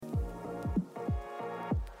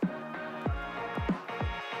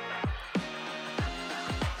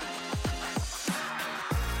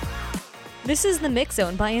This is the Mix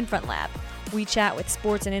Zone by Infront Lab. We chat with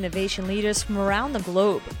sports and innovation leaders from around the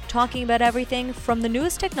globe, talking about everything from the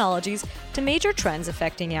newest technologies to major trends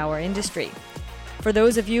affecting our industry. For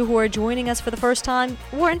those of you who are joining us for the first time,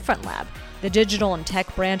 we're Infront Lab, the digital and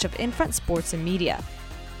tech branch of Infront Sports and Media.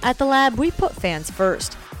 At the lab, we put fans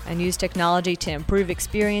first and use technology to improve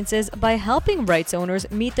experiences by helping rights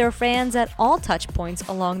owners meet their fans at all touch points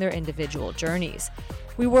along their individual journeys.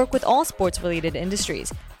 We work with all sports-related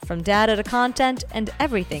industries, from data to content and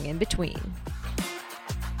everything in between.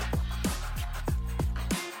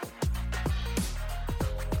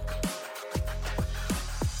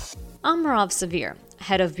 I'm Marav Savir,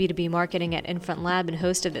 head of B2B marketing at Infront Lab and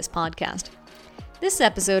host of this podcast. This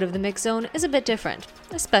episode of the Mix Zone is a bit different,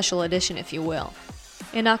 a special edition if you will.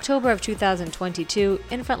 In October of 2022,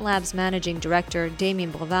 Infront Lab's managing director,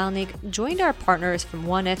 Damien Browarnik, joined our partners from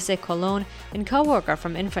 1.FC Koln and co-worker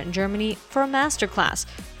from Infront Germany for a Masterclass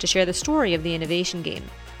to share the story of the innovation game.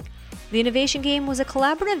 The innovation game was a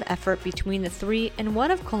collaborative effort between the three and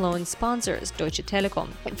one of Cologn's sponsors, Deutsche Telekom.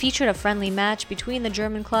 It featured a friendly match between the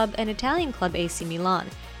German club and Italian club AC Milan,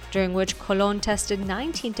 during which Cologne tested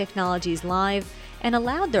 19 technologies live and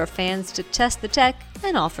allowed their fans to test the tech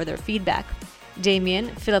and offer their feedback. Damien,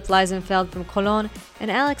 Philipp Liesenfeld from Cologne, and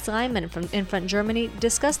Alex Reimann from Infront Germany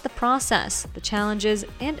discussed the process, the challenges,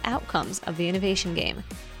 and outcomes of the innovation game.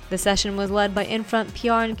 The session was led by Infront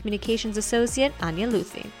PR and Communications Associate Anja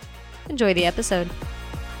Luthi. Enjoy the episode.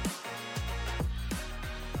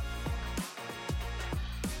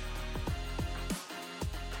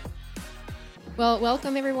 Well,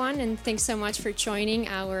 welcome everyone, and thanks so much for joining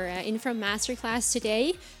our Infront Masterclass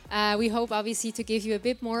today. We hope obviously to give you a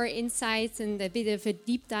bit more insights and a bit of a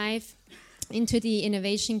deep dive into the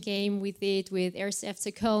innovation game we did with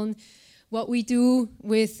 1.FC Koln, what we do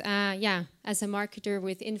with, as a marketer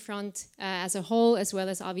with Infront as a whole, as well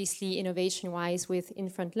as obviously innovation-wise with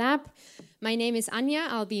Infront Lab. My name is Anja.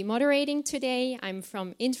 I'll be moderating today. I'm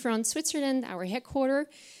from Infront Switzerland, our headquarters.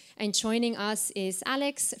 And joining us is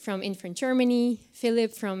Alex from Infront Germany,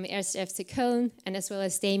 Philipp from 1.FC Koln, and as well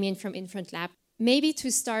as Damien from Infront Lab. Maybe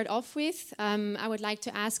to start off with, I would like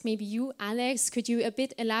to ask maybe you, Alex, could you a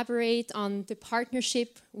bit elaborate on the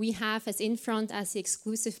partnership we have as Infront as the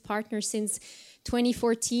exclusive partner since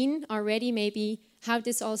 2014 already? Maybe how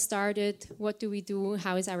this all started, what do we do,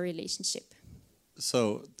 how is our relationship?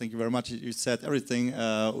 So, thank you very much. You said everything.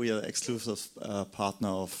 We are exclusive partner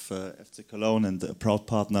of FC Cologne and a proud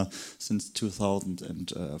partner since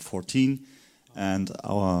 2014. And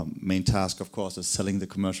our main task, of course, is selling the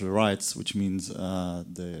commercial rights, which means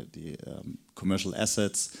the commercial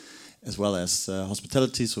assets as well as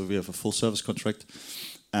hospitality. So we have a full service contract.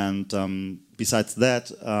 And besides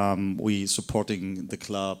that, we supporting the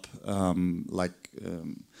club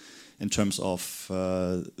in terms of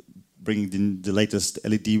bringing the latest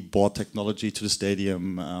LED board technology to the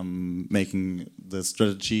stadium, making the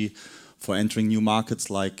strategy for entering new markets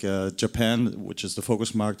like Japan, which is the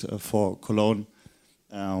focus market for Cologne.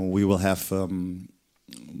 We will have a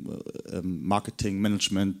marketing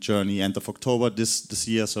management journey end of October this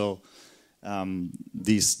year. So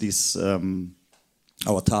these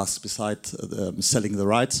our tasks besides selling the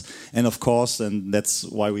rights, and of course, and that's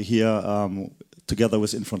why we're here. Together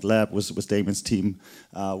with Infront Lab, with Damien's team,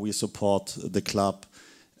 we support the club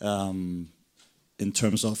in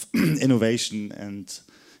terms of innovation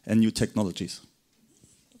and new technologies.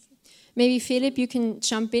 Maybe Philipp, you can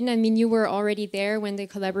jump in. I mean, you were already there when the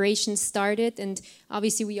collaboration started, and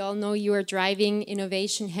obviously we all know you are driving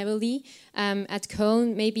innovation heavily at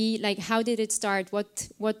Köln. Maybe how did it start? What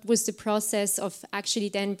was the process of actually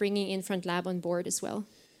then bringing Infront Lab on board as well?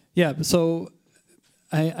 Yeah, so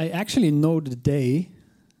I actually know the day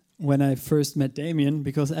when I first met Damien,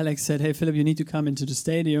 because Alex said, hey, Philipp, you need to come into the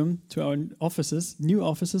stadium to our offices, new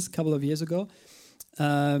offices, a couple of years ago.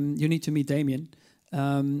 You need to meet Damien.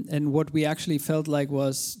 And what we actually felt like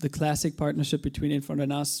was the classic partnership between Infront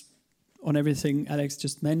and us on everything Alex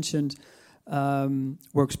just mentioned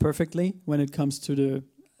works perfectly when it comes to the,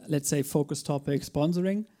 let's say, focus topic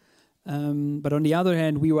sponsoring. But on the other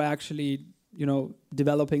hand, we were actually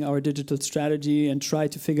developing our digital strategy and try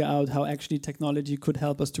to figure out how actually technology could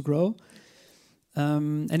help us to grow.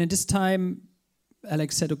 And at this time,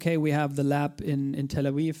 Alex said, okay, we have the lab in Tel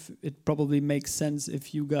Aviv. It probably makes sense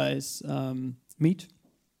if you guys meet.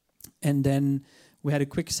 And then we had a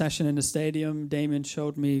quick session in the stadium. Damien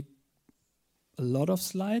showed me a lot of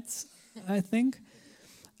slides, I think.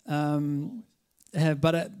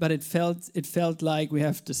 But it felt like we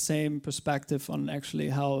have the same perspective on actually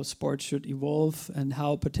how sports should evolve and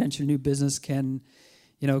how potential new business can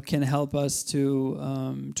can help us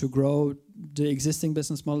to grow the existing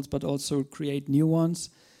business models, but also create new ones.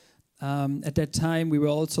 At that time, we were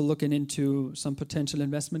also looking into some potential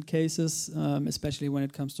investment cases, especially when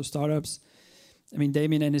it comes to startups. I mean,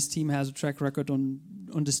 Damien and his team has a track record on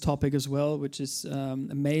this topic as well, which is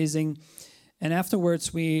amazing. And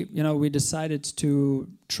afterwards, we decided to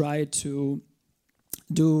try to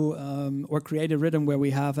do or create a rhythm where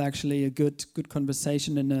we have actually a good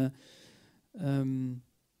conversation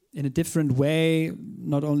in a different way,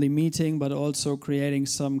 not only meeting but also creating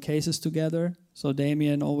some cases together. So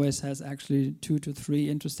Damien always has actually 2 to 3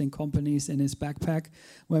 interesting companies in his backpack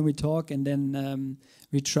when we talk, and then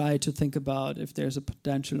we try to think about if there's a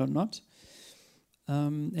potential or not.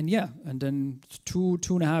 And then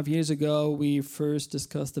 2.5 years ago, we first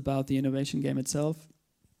discussed about the innovation game itself.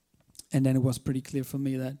 And then it was pretty clear for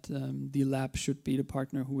me that the lab should be the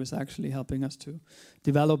partner who is actually helping us to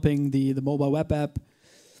developing the mobile web app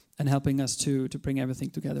and helping us to bring everything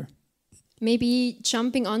together. Maybe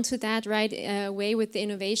jumping onto that right away with the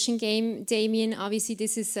innovation game, Damien, obviously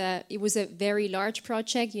it was a very large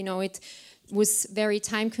project. It was very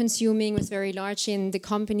time consuming, was very large in the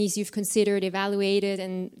companies you've considered, evaluated,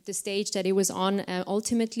 and the stage that it was on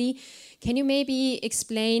ultimately. Can you maybe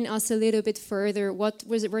explain us a little bit further what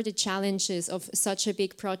were the challenges of such a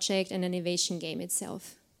big project and an innovation game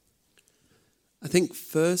itself? I think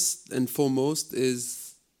first and foremost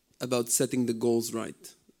is about setting the goals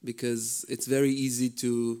right, because it's very easy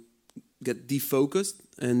to get defocused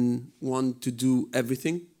and want to do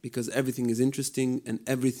everything because everything is interesting and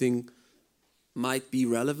everything might be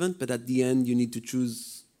relevant, but at the end you need to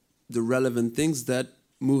choose the relevant things that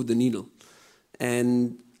move the needle.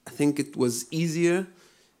 And I think it was easier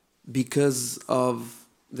because of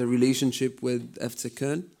the relationship with FC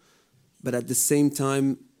Köln, but at the same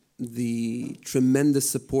time the tremendous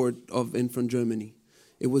support of Infront Germany.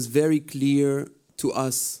 It was very clear to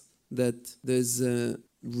us that there's a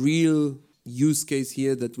real use case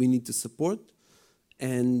here that we need to support,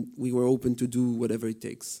 and we were open to do whatever it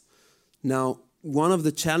takes. Now, one of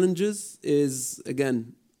the challenges is,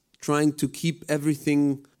 again, trying to keep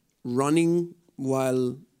everything running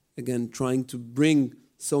while, again, trying to bring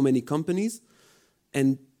so many companies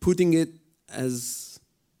and putting it as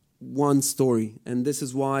one story. And this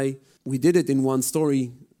is why we did it in one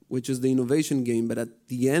story, which is the innovation game. But at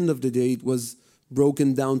the end of the day, it was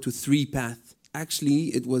broken down to 3 paths. Actually,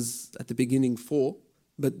 it was at the beginning 4,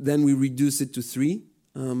 but then we reduced it to 3.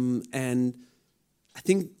 And I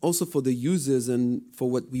think also for the users and for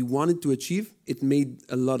what we wanted to achieve, it made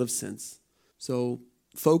a lot of sense. So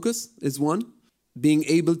focus is one. Being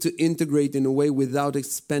able to integrate in a way without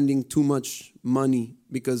expending too much money,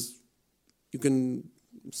 because you can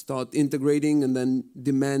start integrating and then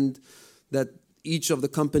demand that each of the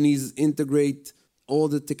companies integrate all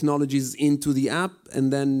the technologies into the app,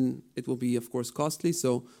 and then it will be, of course, costly.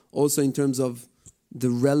 So also in terms of the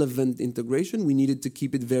relevant integration, we needed to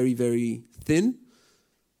keep it very, very thin.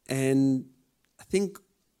 And I think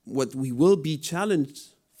what we will be challenged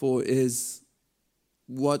for is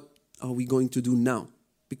what are we going to do now?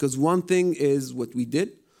 Because one thing is what we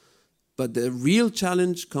did, but the real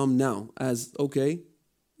challenge comes now as, okay,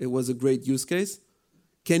 it was a great use case.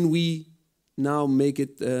 Can we now make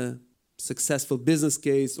it a successful business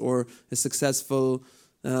case or a successful,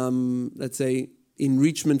 let's say,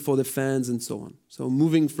 enrichment for the fans and so on? So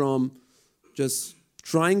moving from just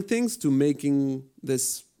trying things to making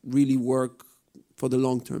this really work for the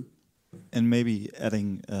long term. And maybe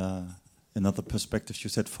adding another perspective, you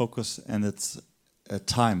said focus, and it's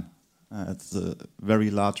time. It's a very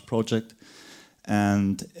large project,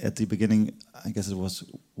 and at the beginning, I guess it was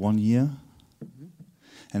 1 year,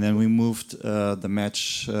 and then we moved the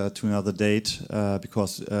match to another date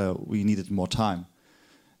because we needed more time.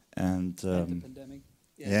 And the pandemic.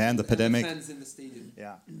 And the pandemic. And the fans in the stadium.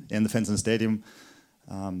 Yeah, and the fans in the stadium.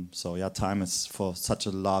 So yeah, time is for such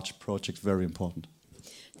a large project very important.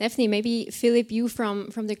 Definitely. Maybe, Philipp, you from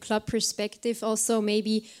the club perspective also,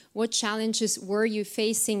 maybe what challenges were you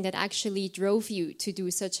facing that actually drove you to do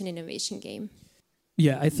such an innovation game?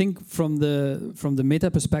 Yeah, I think from the meta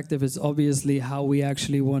perspective, it's obviously how we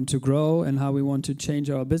actually want to grow and how we want to change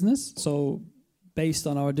our business. So based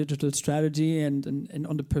on our digital strategy and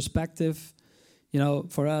on the perspective,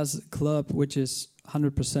 for us, a club which is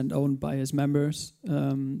 100% owned by its members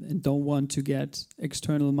and don't want to get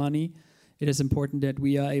external money, it is important that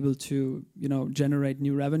we are able to, generate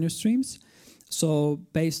new revenue streams. So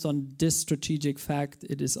based on this strategic fact,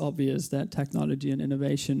 it is obvious that technology and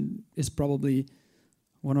innovation is probably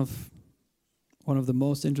one of the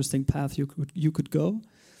most interesting paths you could go.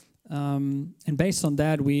 And based on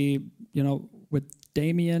that, we, with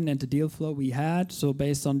Damien and the deal flow we had, so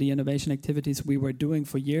based on the innovation activities we were doing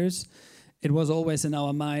for years, it was always in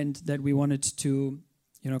our mind that we wanted to,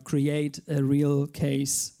 create a real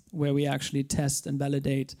case where we actually test and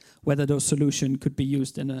validate whether those solution could be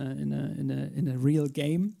used in a real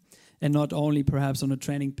game, and not only perhaps on a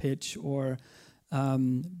training pitch or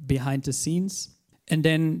behind the scenes. And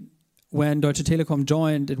then when Deutsche Telekom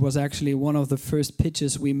joined, it was actually one of the first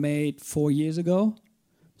pitches we made 4 years ago.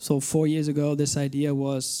 So 4 years ago, this idea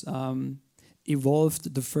was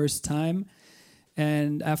evolved the first time.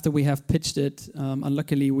 And after we have pitched it,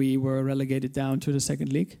 unluckily we were relegated down to the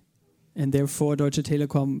second league. And therefore Deutsche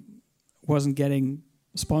Telekom wasn't getting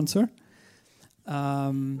a sponsor.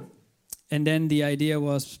 And then the idea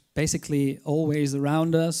was basically always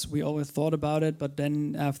around us. We always thought about it, but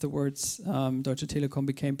then afterwards, Deutsche Telekom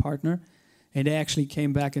became partner. And they actually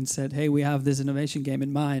came back and said, hey, we have this innovation game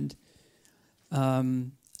in mind.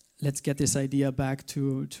 Let's get this idea back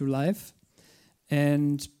to life.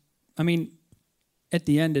 And I mean, at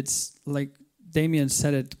the end, it's like Damien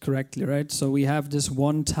said it correctly, right? So we have this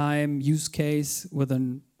one-time use case with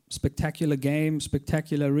a spectacular game,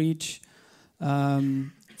 spectacular reach,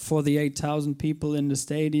 for the 8,000 people in the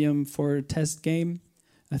stadium for a test game.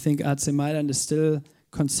 I think AC Mailand is still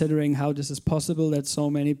considering how this is possible, that so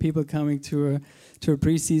many people coming to a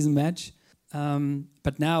preseason match.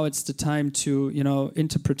 But now it's the time to,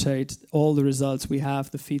 interpret all the results we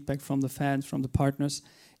have, the feedback from the fans, from the partners,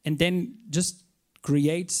 and then just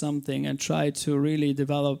create something and try to really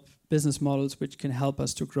develop business models which can help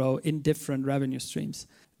us to grow in different revenue streams.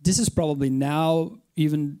 This is probably now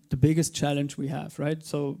even the biggest challenge we have, right?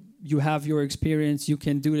 So you have your experience, you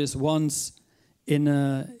can do this once in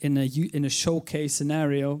a showcase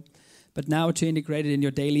scenario, but now to integrate it in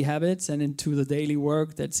your daily habits and into the daily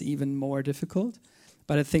work, that's even more difficult.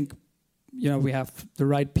 But I think, we have the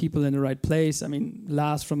right people in the right place. I mean,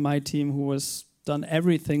 Lars from my team, who has done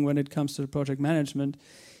everything when it comes to the project management,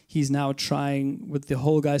 he's now trying with the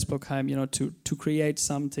whole Geisbockheim, to create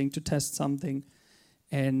something, to test something.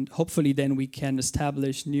 And hopefully then we can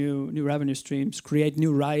establish new revenue streams, create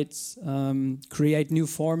new rights, create new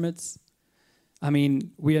formats. I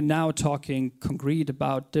mean, we are now talking concrete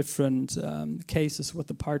about different cases with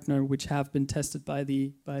the partner which have been tested by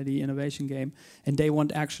the innovation game, and they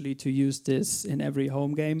want actually to use this in every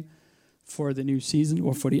home game for the new season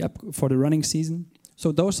or for the running season.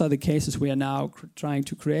 So those are the cases we are now trying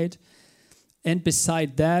to create. And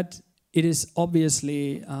beside that, it is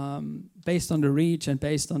obviously based on the reach and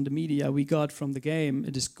based on the media we got from the game.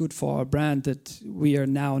 It is good for our brand that we are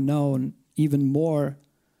now known even more,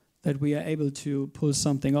 that we are able to pull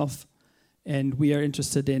something off, and we are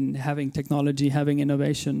interested in having technology, having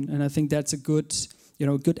innovation, and I think that's a good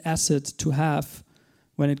asset to have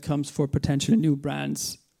when it comes for potential new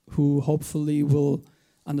brands who hopefully will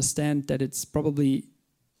understand that it's probably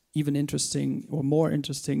even interesting or more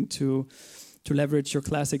interesting to leverage your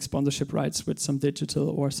classic sponsorship rights with some digital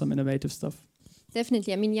or some innovative stuff.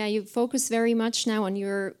 Definitely. I mean, you focus very much now on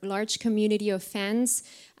your large community of fans.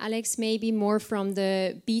 Alex, maybe more from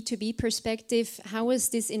the B2B perspective, how is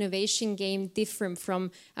this innovation game different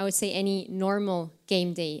from, I would say, any normal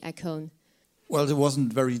game day at Koln? Well, it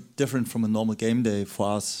wasn't very different from a normal game day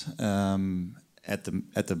for us at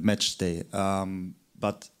the match day.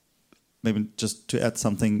 But maybe just to add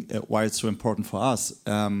something, why it's so important for us,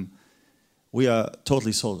 we are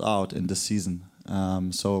totally sold out in this season.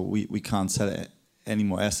 So we can't sell any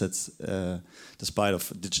more assets despite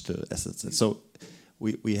of digital assets. And so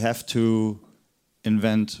we have to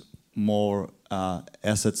invent more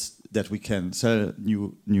assets that we can sell,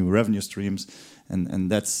 new revenue streams, and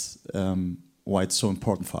that's why it's so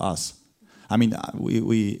important for us. I mean,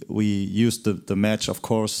 we used the match, of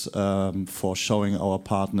course, for showing our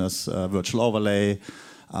partners virtual overlay.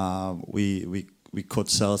 We could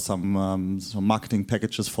sell some marketing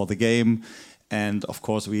packages for the game. And of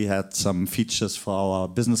course, we had some features for our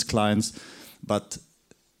business clients. But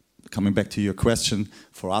coming back to your question,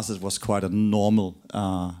 for us, it was quite a normal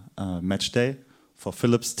match day. For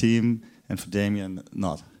Philipp's team and for Damien,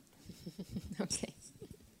 not. Okay.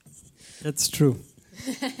 That's true.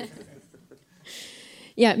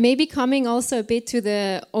 Yeah, maybe coming also a bit to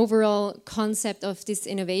the overall concept of this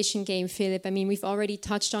innovation game, Philipp. I mean, we've already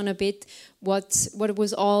touched on a bit what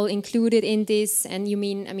was all included in this, and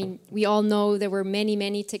we all know there were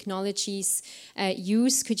many technologies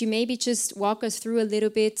used. Could you maybe just walk us through a little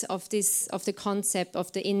bit of the concept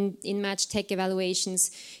of the in-match tech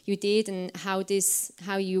evaluations you did, and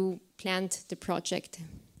how you planned the project?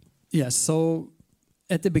 Yes. So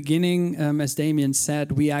at the beginning, as Damien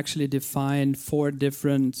said, we actually defined 4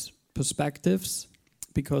 different perspectives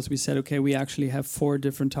because we said, okay, we actually have 4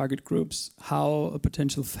 different target groups, how a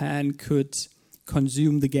potential fan could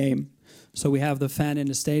consume the game. So we have the fan in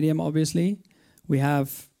the stadium, obviously. We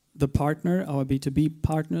have the partner, our B2B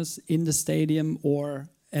partners in the stadium or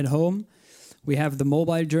at home. We have the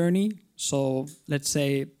mobile journey. So let's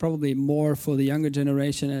say probably more for the younger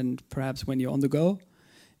generation and perhaps when you're on the go.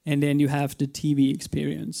 And then you have the TV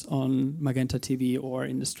experience on Magenta TV or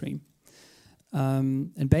in the stream.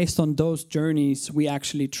 And based on those journeys, we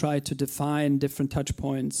actually try to define different touch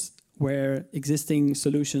points where existing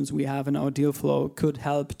solutions we have in our deal flow could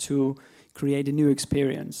help to create a new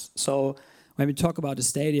experience. So when we talk about the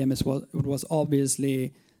stadium, it was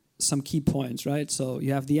obviously some key points, right? So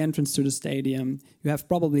you have the entrance to the stadium, you have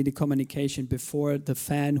probably the communication before the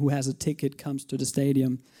fan who has a ticket comes to the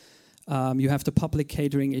stadium. You have the public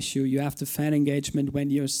catering issue, you have the fan engagement when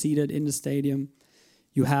you're seated in the stadium.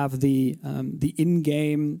 You have the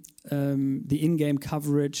in-game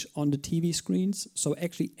coverage on the TV screens. So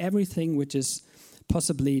actually everything which is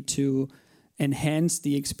possibly to enhance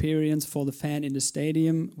the experience for the fan in the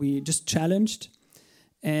stadium, we just challenged,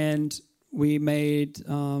 and we made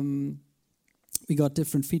we got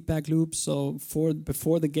different feedback loops. So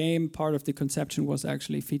before the game, part of the conception was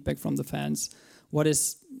actually feedback from the fans. What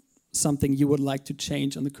is something you would like to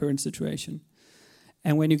change on the current situation?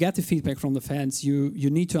 And when you get the feedback from the fans, you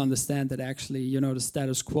need to understand that actually, the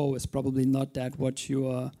status quo is probably not that what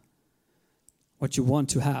you want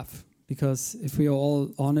to have. Because if we are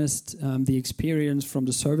all honest, the experience from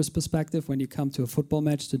the service perspective, when you come to a football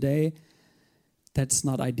match today, that's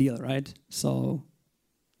not ideal, right? So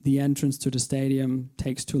the entrance to the stadium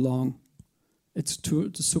takes too long. It's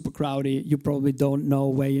super crowded. You probably don't know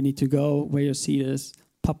where you need to go, where your seat is.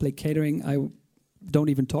 Public catering, I don't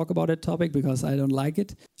even talk about that topic because I don't like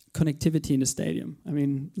it. Connectivity in the stadium. I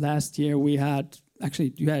mean, last year we had,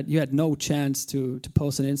 actually you had no chance to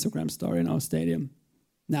post an Instagram story in our stadium.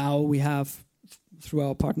 Now we have, through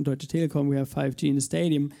our partner Deutsche Telekom, we have 5G in the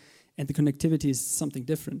stadium, and the connectivity is something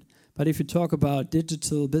different. But if you talk about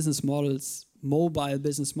digital business models, mobile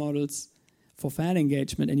business models for fan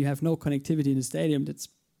engagement, and you have no connectivity in the stadium, that's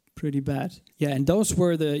pretty bad. Yeah, and those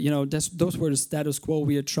were the status quo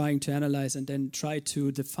we are trying to analyze and then try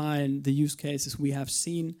to define the use cases we have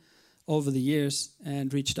seen over the years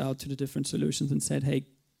and reached out to the different solutions and said, hey,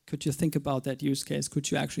 could you think about that use case?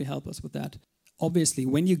 Could you actually help us with that? Obviously,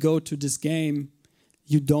 when you go to this game,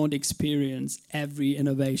 you don't experience every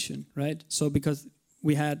innovation, right? So because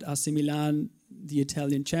we had AC Milan, the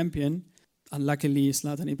Italian champion, unluckily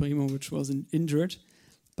Zlatan Ibrahimovic was injured,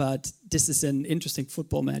 but this is an interesting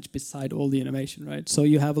football match beside all the innovation, right? So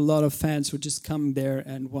you have a lot of fans who just come there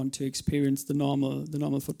and want to experience the normal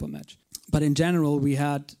football match. But in general, we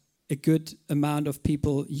had a good amount of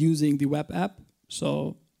people using the web app.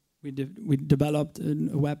 So we developed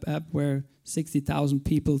a web app where 60,000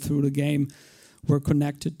 people through the game were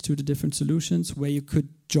connected to the different solutions, where you could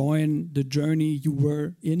join the journey you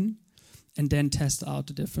were in and then test out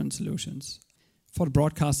the different solutions. For the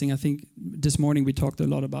broadcasting, I think this morning we talked a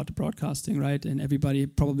lot about the broadcasting, right? And everybody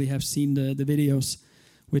probably have seen the videos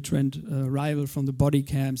which went viral from the body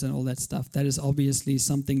cams and all that stuff. That is obviously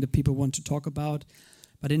something that people want to talk about.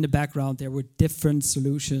 But in the background, there were different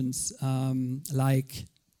solutions, like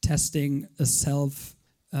testing a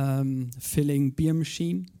self-filling beer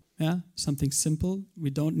machine. Yeah, something simple. We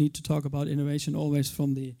don't need to talk about innovation always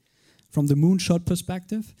from the moonshot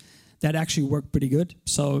perspective. That actually worked pretty good.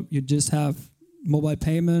 So you just have mobile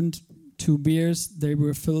payment, 2 beers, they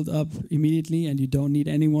were filled up immediately, and you don't need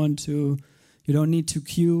you don't need to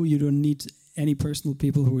queue, you don't need any personal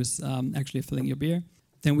people who is actually filling your beer.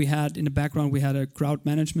 Then we had, in the background, we had a crowd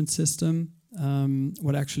management system,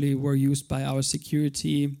 what actually were used by our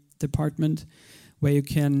security department, where you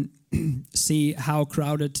can see how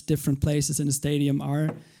crowded different places in the stadium are.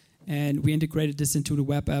 And we integrated this into the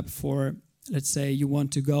web app for, let's say you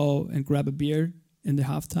want to go and grab a beer in the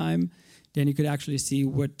halftime, then you could actually see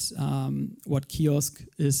what kiosk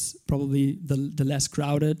is probably the less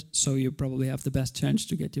crowded, so you probably have the best chance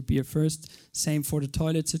to get your beer first. Same for the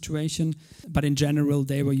toilet situation, but in general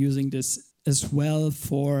they were using this as well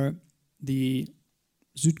for the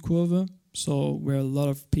Südkurve, so where a lot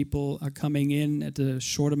of people are coming in at a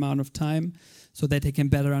short amount of time, so that they can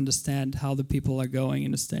better understand how the people are going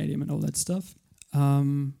in the stadium and all that stuff.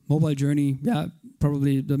 Mobile journey, yeah,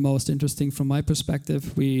 probably the most interesting from my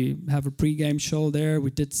perspective. We have a pre-game show there.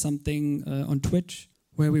 We did something on Twitch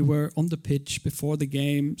where we were on the pitch before the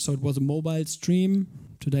game. So it was a mobile stream.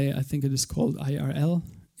 Today I think it is called IRL,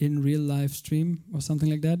 in real live stream or something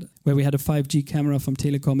like that, where we had a 5G camera from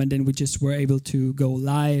Telekom, and then we just were able to go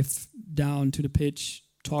live down to the pitch,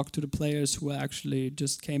 talk to the players who actually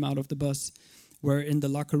just came out of the bus, were in the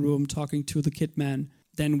locker room talking to the kit man,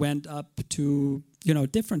 then went up to,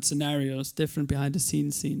 different scenarios, different behind the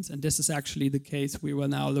scenes. And this is actually the case we were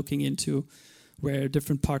now looking into, where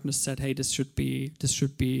different partners said, hey, this should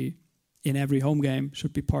be in every home game,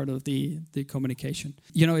 should be part of the communication.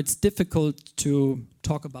 It's difficult to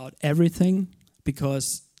talk about everything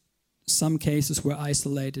because some cases were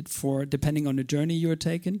isolated depending on the journey you were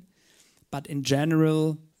taking. But in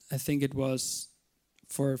general, I think it was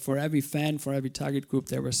for every fan, for every target group,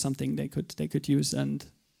 there was something they could use and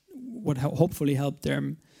would hopefully help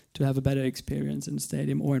them to have a better experience in the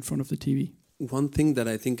stadium or in front of the TV. One thing that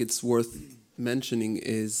I think it's worth mentioning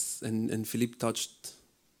is, and Philipp touched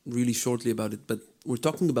really shortly about it, but we're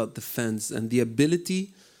talking about the fans, and the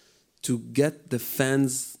ability to get the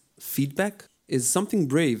fans' feedback is something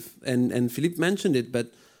brave. And Philipp mentioned it,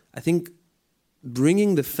 but I think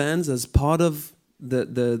bringing the fans as part of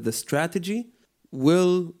the strategy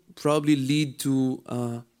will probably lead to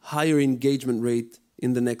a higher engagement rate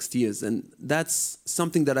in the next years. And that's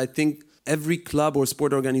something that I think every club or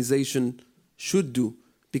sport organization should do.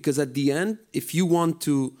 Because at the end, if you want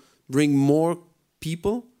to bring more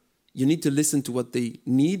people, you need to listen to what they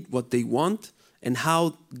need, what they want, and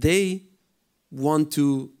how they want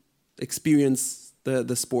to experience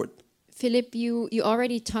the sport. Philipp, you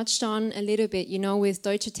already touched on a little bit, with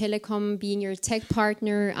Deutsche Telekom being your tech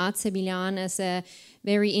partner, AC Milan as a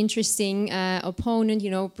very interesting opponent,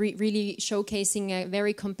 really showcasing a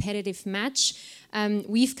very competitive match.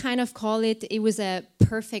 We've kind of called it was a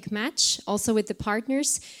perfect match, also with the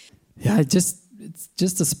partners. Yeah, it's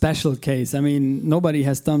just a special case. I mean, nobody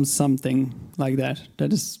has done something like that.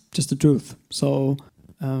 That is just the truth. So,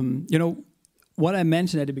 what I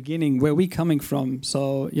mentioned at the beginning, where we coming from.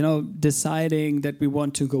 So, deciding that we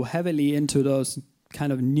want to go heavily into those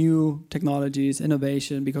kind of new technologies,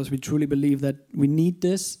 innovation, because we truly believe that we need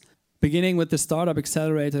this. Beginning with the Startup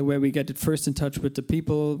Accelerator, where we get it first in touch with the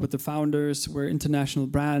people, with the founders, we're international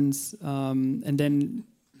brands, and then,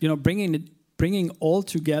 bringing all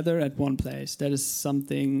together at one place. That is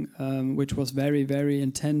something which was very, very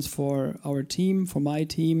intense for our team, for my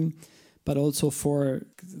team, but also for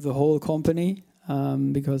the whole company.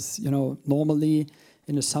 Because, normally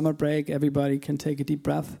in the summer break, everybody can take a deep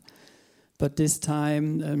breath. But this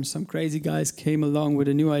time, some crazy guys came along with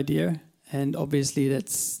a new idea. And obviously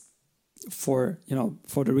that's for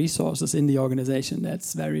the resources in the organization,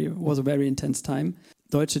 was a very intense time.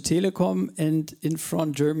 Deutsche Telekom and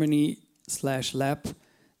Infront Germany /Lab,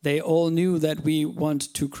 they all knew that we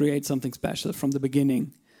want to create something special from the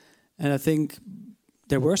beginning. And I think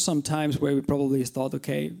there were some times where we probably thought,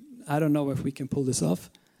 okay, I don't know if we can pull this off,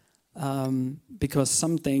 because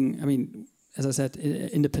as I said,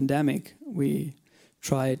 in the pandemic, we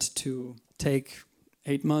tried to take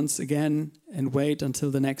 8 months again and wait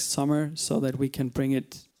until the next summer so that we can bring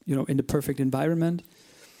it, in the perfect environment.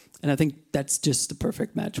 And I think that's just the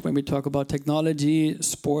perfect match when we talk about technology,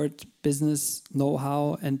 sport, business,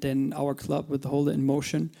 know-how, and then our club with the whole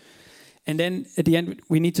emotion. And then at the end,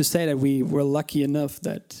 we need to say that we were lucky enough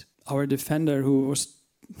that our defender, who was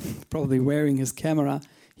probably wearing his camera,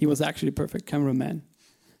 he was actually a perfect cameraman,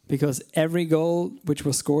 because every goal which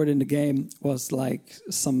was scored in the game was like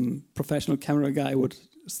some professional camera guy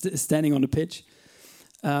standing on the pitch.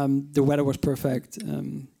 The weather was perfect.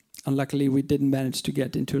 Unluckily, we didn't manage to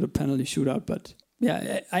get into the penalty shootout, but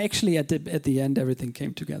yeah, I actually at the end everything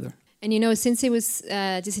came together. And since it was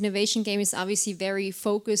this innovation game is obviously very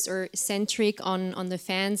focused or centric on the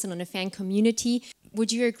fans and on the fan community,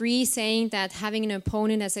 would you agree saying that having an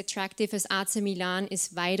opponent as attractive as AC Milan is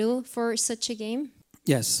vital for such a game?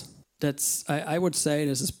 Yes, I would say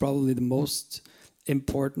this is probably the most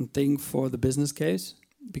important thing for the business case,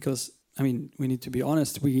 because we need to be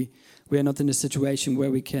honest, we are not in a situation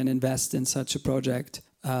where we can invest in such a project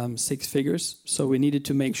 6 figures. So we needed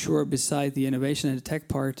to make sure, beside the innovation and the tech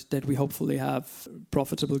part, that we hopefully have a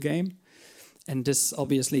profitable game. And this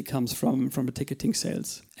obviously comes from the ticketing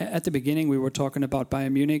sales. At the beginning, we were talking about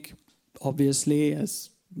Bayern Munich, obviously, as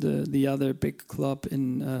the other big club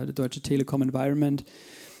in the Deutsche Telekom environment.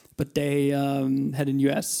 But they had a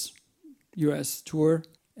US tour.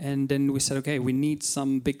 And then we said, okay, we need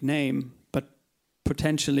some big name. But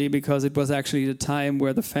potentially, because it was actually the time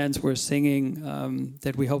where the fans were singing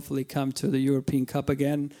that we hopefully come to the European Cup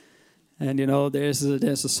again. And, there's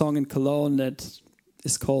a song in Cologne that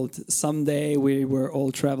is called Someday We Were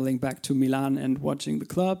All Traveling Back to Milan and Watching the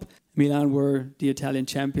Club. Milan were the Italian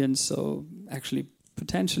champions, so actually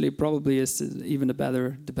potentially probably is even the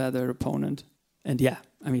better opponent. And yeah,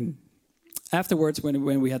 afterwards when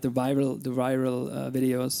we had the viral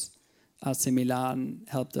videos, AC Milan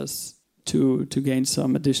helped us to gain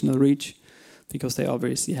some additional reach, because they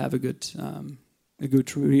obviously have a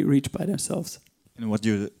good reach by themselves. And what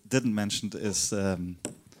you didn't mention is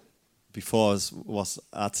before was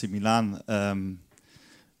AC Milan.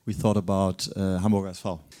 We thought about Hamburger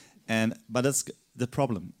SV, but that's the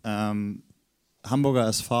problem. Hamburger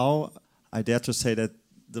SV, I dare to say that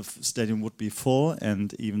the stadium would be full,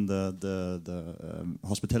 and even the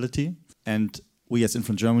hospitality. And we, as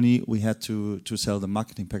Infront Germany, we had to sell the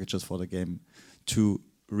marketing packages for the game to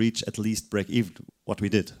reach at least break even, what we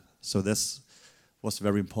did. So this was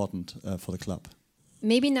very important for the club.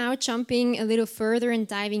 Maybe now jumping a little further and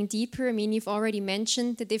diving deeper. I mean, you've already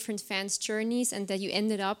mentioned the different fans' journeys and that you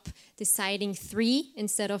ended up deciding 3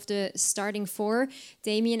 instead of the starting 4.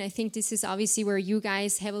 Damien, I think this is obviously where you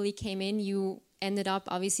guys heavily came in. You ended up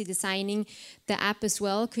obviously designing the app as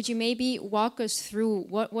well. Could you maybe walk us through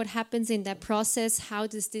what happens in that process? How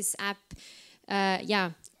does this app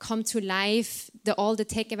come to life? All the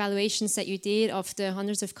tech evaluations that you did of the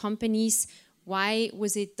hundreds of companies, why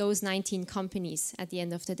was it those 19 companies at the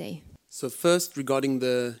end of the day? So first, regarding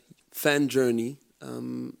the fan journey,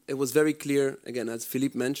 it was very clear, again, as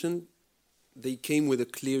Philipp mentioned, they came with a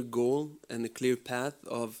clear goal and a clear path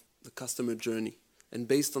of the customer journey. And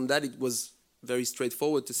based on that, it was very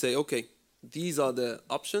straightforward to say, okay, these are the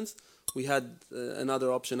options. We had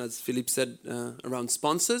another option, as Philipp said, around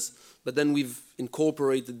sponsors, but then we've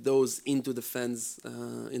incorporated those into the fans,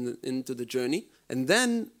 into the journey. And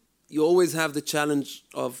then you always have the challenge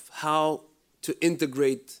of how to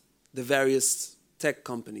integrate the various tech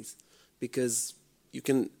companies, because you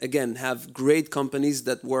can, again, have great companies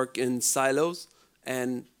that work in silos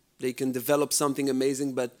and they can develop something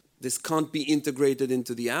amazing, but this can't be integrated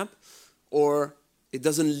into the app, or it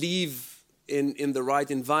doesn't live in the right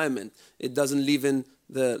environment. It doesn't live in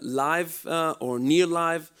the live or near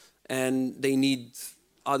live, and they need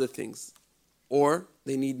other things, or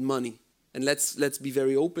they need money. And let's be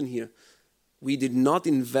very open here. We did not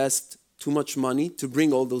invest too much money to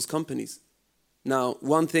bring all those companies. Now,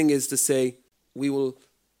 one thing is to say, we will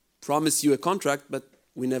promise you a contract, but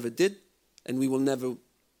we never did, and we will never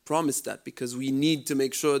promise that, because we need to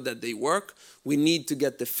make sure that they work. We need to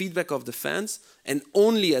get the feedback of the fans, and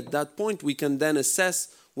only at that point we can then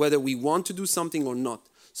assess whether we want to do something or not.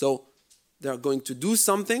 So they are going to do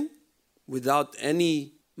something without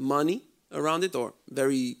any money around it, or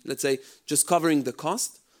very, let's say, just covering the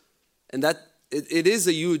cost. And that it is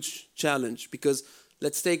a huge challenge, because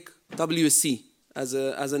let's take WSC as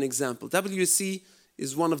an example. WSC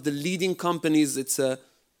is one of the leading companies. It's a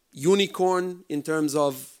unicorn in terms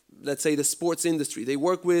of, let's say, the sports industry. They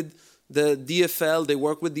work with the DFL, they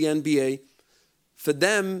work with the NBA. For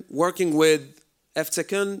them, working with FC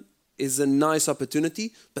Köln is a nice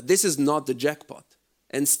opportunity, but this is not the jackpot.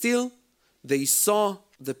 And still, they saw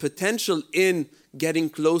the potential in getting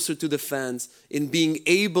closer to the fans, in being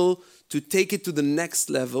able to take it to the next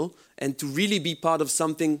level and to really be part of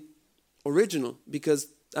something original. Because,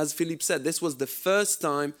 as Philipp said, this was the first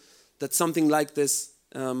time that something like this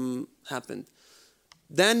happened.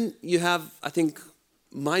 Then you have, I think,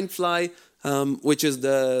 Mindfly, which is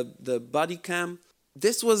the body cam.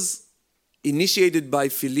 This was initiated by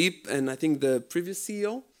Philipp and I think the previous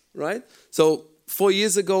CEO, right? So 4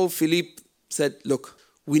 years ago, Philipp said, look,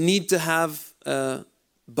 we need to have a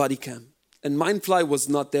body cam. And Mindfly was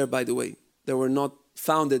not there, by the way. They were not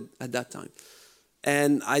founded at that time.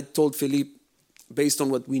 And I told Philipp, based on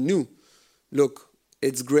what we knew, look,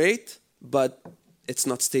 it's great, but it's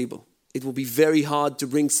not stable. It will be very hard to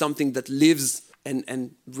bring something that lives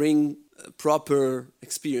and bring a proper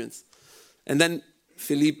experience. And then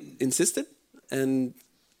Philipp insisted, and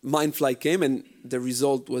Mindfly came, and the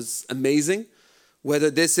result was amazing. Whether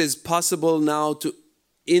this is possible now to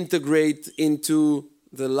integrate into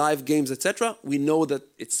the live games, etc., we know that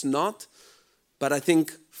it's not. But I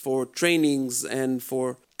think for trainings and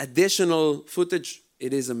for additional footage,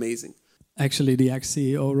 it is amazing. Actually, the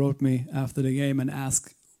ex-CEO wrote me after the game and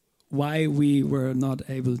asked why we were not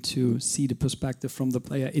able to see the perspective from the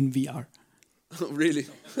player in VR. Really?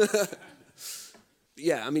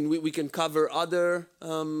 Yeah, I mean, we can cover other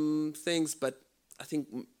things, but I think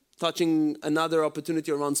touching another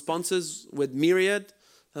opportunity around sponsors with Myriad,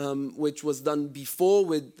 which was done before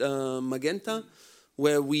with Magenta,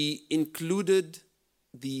 where we included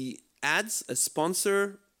the ads, a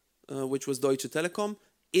sponsor, which was Deutsche Telekom,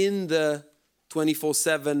 in the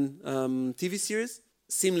 24/7 TV series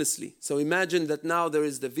seamlessly. So imagine that now there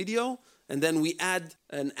is the video, and then we add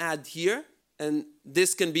an ad here, and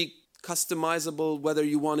this can be customizable, whether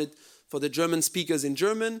you want it for the German speakers in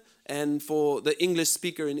German and for the English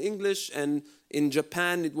speaker in English, and in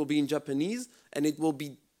Japan, it will be in Japanese, and it will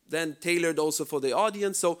be then tailored also for the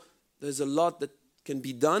audience. So there's a lot that can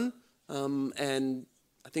be done, and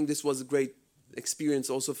I think this was a great experience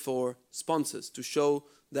also for sponsors to show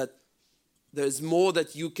that there's more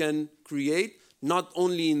that you can create, not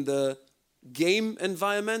only in the game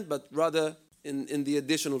environment, but rather in the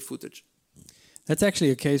additional footage. That's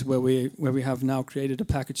actually a case where we have now created a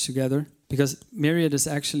package together, because Myriad is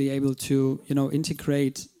actually able to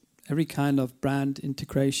integrate every kind of brand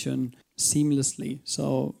integration seamlessly.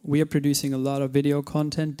 So we are producing a lot of video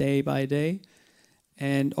content day by day,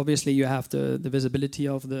 and obviously you have the visibility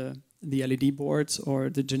of the LED boards or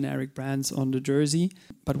the generic brands on the jersey.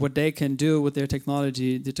 But what they can do with their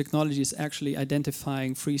technology, the technology is actually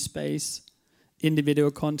identifying free space in the video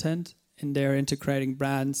content, and they're integrating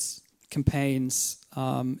brands, campaigns.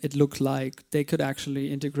 It looked like they could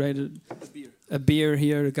actually integrate a beer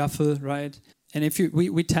here, a Gaffel, right? And if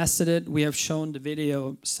we tested it, we have shown the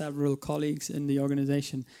video several colleagues in the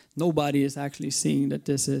organization. Nobody is actually seeing that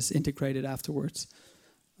this is integrated afterwards.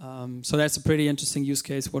 So that's a pretty interesting use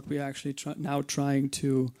case, what we're actually now trying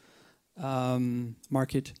to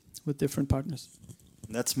market with different partners.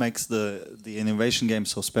 That makes the innovation game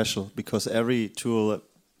so special, because every tool,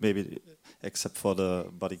 maybe except for the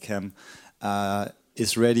body cam,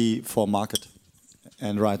 is ready for market.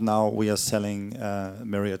 And right now we are selling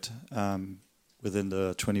Myriad within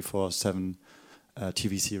the 24/7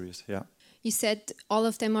 TV series. Yeah. You said all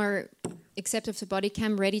of them are, except of the body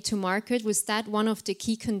cam, ready to market. Was that one of the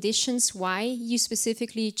key conditions why you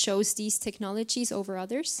specifically chose these technologies over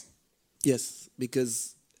others? Yes,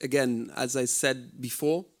 because again, as I said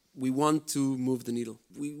before, we want to move the needle.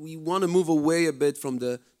 We want to move away a bit from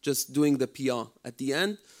just doing the PR. At the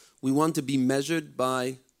end, we want to be measured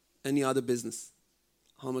by any other business.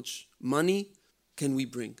 How much money can we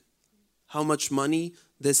bring? How much money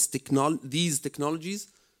these technologies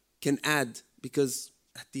can add? Because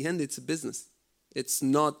at the end, it's a business. It's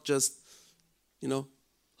not just,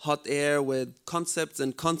 hot air with concepts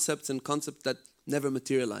that never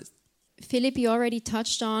materialized. Philipp, you already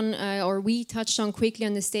touched on, or we touched on quickly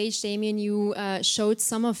on the stage. Damien, you showed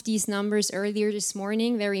some of these numbers earlier this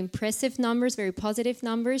morning, very impressive numbers, very positive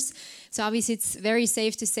numbers. So obviously it's very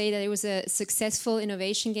safe to say that it was a successful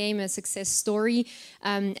innovation game, a success story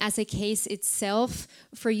as a case itself.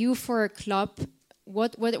 For you, for a club,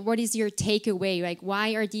 what is your takeaway? Like,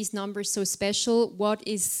 why are these numbers so special? What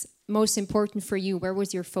is most important for you? Where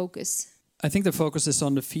was your focus? I think the focus is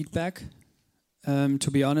on the feedback. To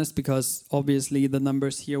be honest, because obviously the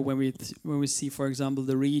numbers here, when we see, for example,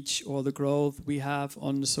 the reach or the growth we have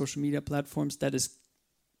on the social media platforms, that is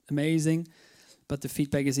amazing. But the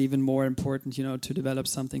feedback is even more important, to develop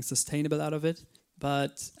something sustainable out of it.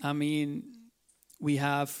 But I mean, we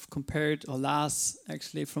have compared, or Lars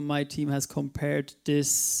actually from my team has compared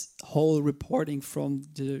this whole reporting from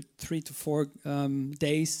the 3 to 4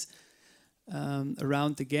 days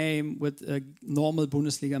around the game with a normal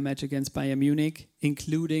Bundesliga match against Bayern Munich,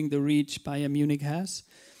 including the reach Bayern Munich has.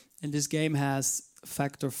 And this game has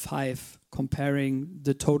factor 5, comparing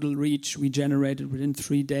the total reach we generated within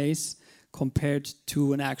 3 days compared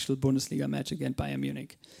to an actual Bundesliga match against Bayern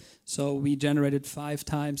Munich. So we generated 5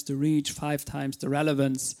 times the reach, 5 times the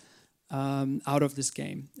relevance out of this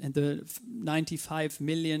game. And the 95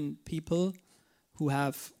 million people who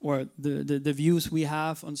have, or the views we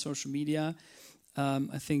have on social media,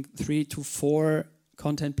 I think 3 to 4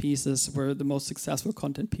 content pieces were the most successful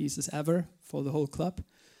content pieces ever for the whole club.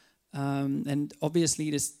 And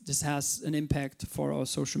obviously this has an impact for our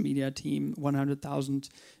social media team. 100,000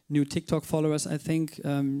 new TikTok followers, I think,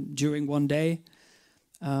 during one day.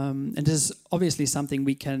 And this is obviously something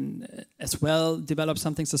we can as well develop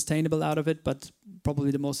something sustainable out of it, but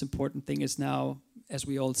probably the most important thing is now, as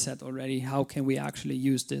we all said already, how can we actually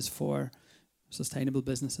use this for sustainable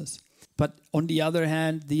businesses? But on the other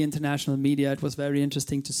hand, the international media, it was very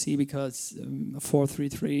interesting to see, because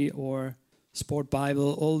 433 or Sport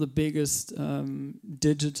Bible, all the biggest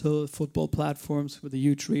digital football platforms with a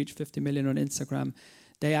huge reach, 50 million on Instagram,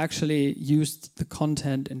 they actually used the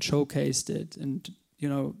content and showcased it and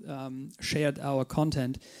shared our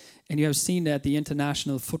content. And you have seen that the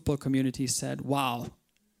international football community said, wow,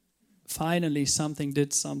 finally something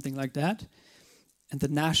did something like that. And the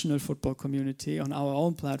national football community on our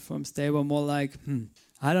own platforms, they were more like,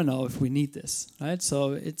 I don't know if we need this, right?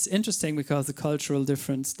 So it's interesting because the cultural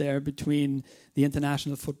difference there between the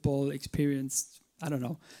international football experience, I don't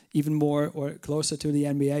know, even more or closer to the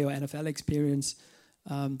NBA or NFL experience,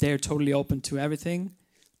 they're totally open to everything.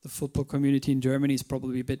 The football community in Germany is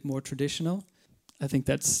probably a bit more traditional. I think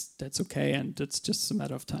that's okay, and it's just a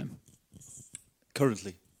matter of time.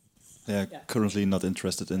 Currently. They're currently not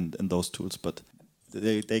interested in those tools, but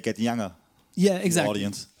they get younger. Yeah, The exactly.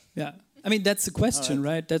 audience. Yeah, I mean that's the question,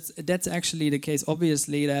 right? That's actually the case.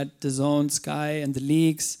 Obviously, that the Zone, Sky, and the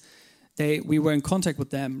leagues, we were in contact with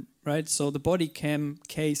them, right? So the body cam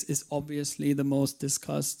case is obviously the most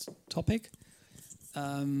discussed topic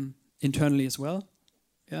internally as well.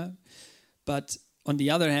 Yeah, but on the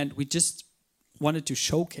other hand, we just wanted to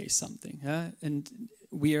showcase something. Yeah, and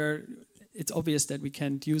it's obvious that we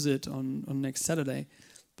can't use it on next Saturday,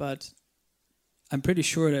 but I'm pretty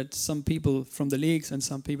sure that some people from the leagues and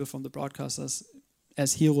some people from the broadcasters,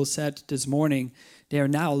 as Hiro said this morning, they are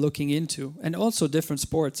now looking into, and also different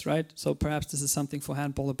sports, right? So perhaps this is something for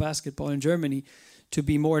handball or basketball in Germany to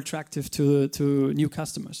be more attractive to new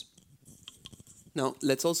customers. Now,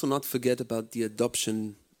 let's also not forget about the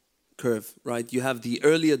adoption curve, right? You have the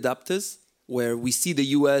early adapters, where we see the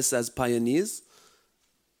US as pioneers,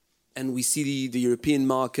 and we see the European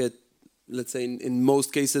market, let's say in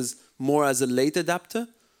most cases, more as a late adapter.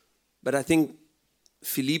 But I think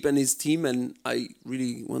Philipp and his team, and I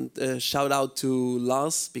really want a shout out to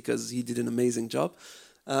Lars because he did an amazing job.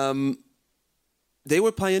 They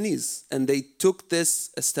were pioneers and they took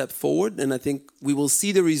this a step forward, and I think we will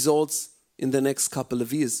see the results in the next couple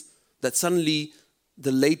of years, that suddenly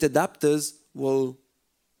the late adapters will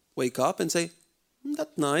wake up and say,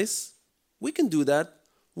 that's nice, we can do that.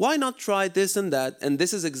 Why not try this and that? And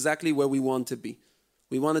this is exactly where we want to be.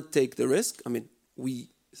 We want to take the risk. I mean, we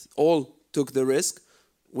all took the risk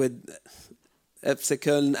with FC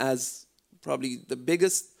Köln as probably the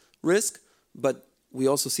biggest risk, but we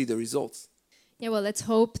also see the results. Yeah, well, let's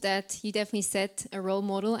hope that you definitely set a role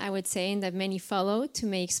model, I would say, and that many follow to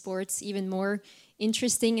make sports even more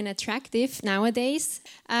interesting and attractive nowadays.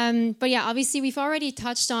 But yeah, obviously we've already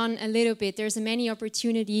touched on a little bit. There's many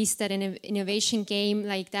opportunities that an innovation game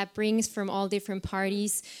like that brings from all different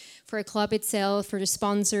parties, for a club itself, for the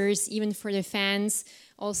sponsors, even for the fans,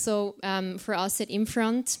 also for us at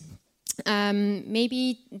Infront.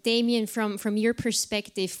 Maybe, Damien, from your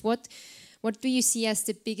perspective, what do you see as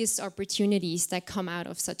the biggest opportunities that come out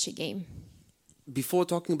of such a game? Before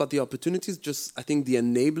talking about the opportunities, just I think the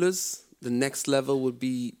enablers, the next level would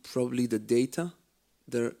be probably the data,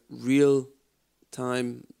 the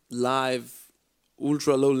real-time, live,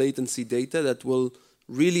 ultra-low latency data that will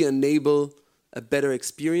really enable a better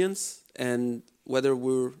experience, and whether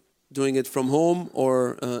we're doing it from home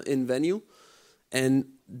or in venue. And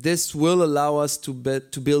this will allow us to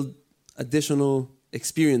build additional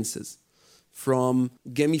experiences, from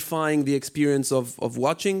gamifying the experience of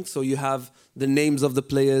watching. So you have the names of the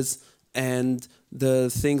players and the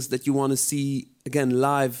things that you want to see, again,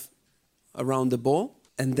 live around the ball.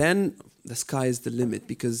 And then the sky is the limit,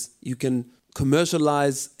 because you can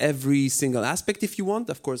commercialize every single aspect if you want.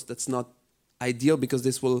 Of course, that's not ideal because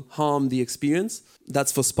this will harm the experience.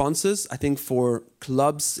 That's for sponsors. I think for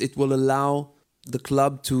clubs, it will allow the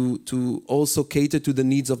club to also cater to the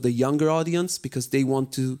needs of the younger audience, because they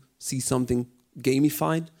want to see something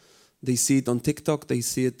gamified. They see it on TikTok, they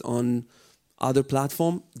see it on other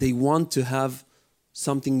platform. They want to have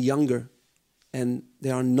something younger, and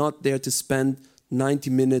they are not there to spend 90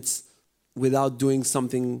 minutes without doing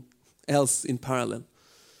something else in parallel.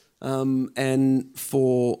 And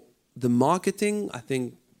for the marketing, I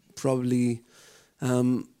think probably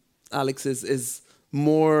Alex is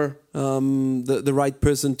more the right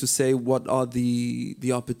person to say what are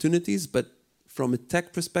the opportunities. But from a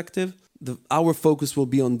tech perspective, our focus will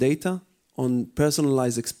be on data, on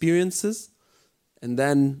personalized experiences, and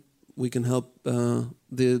then we can help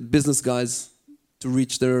the business guys to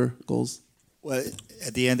reach their goals. Well,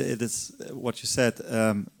 at the end, it is what you said.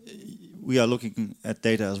 We are looking at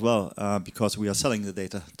data as well, because we are selling the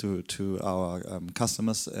data to our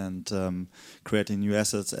customers and creating new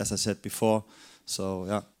assets, as I said before. So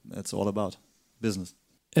yeah, it's all about business.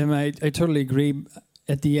 I totally agree.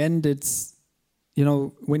 At the end, it's,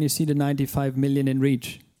 when you see the 95 million in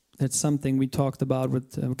reach, that's something we talked about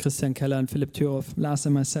with Christian Keller and Philipp Liesenfeld. Lars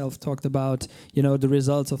and myself talked about, the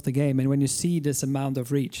results of the game. And when you see this amount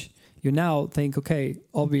of reach, you now think, okay,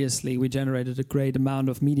 obviously we generated a great amount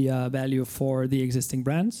of media value for the existing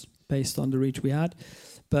brands based on the reach we had.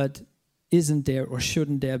 But isn't there, or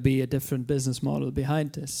shouldn't there be, a different business model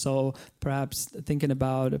behind this? So perhaps thinking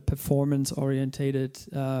about a performance-orientated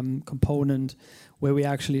component where we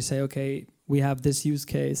actually say, okay, we have this use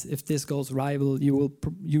case. If this goes rival,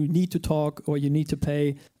 you need to talk, or you need to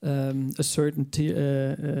pay a certain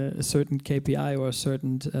KPI or a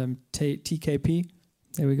certain TKP.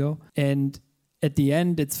 There we go. And at the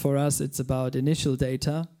end, it's for us, it's about initial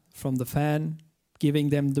data from the fan, giving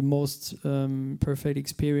them the most perfect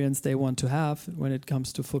experience they want to have when it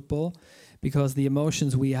comes to football, because the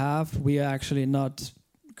emotions we have, we are actually not,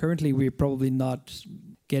 currently we're probably not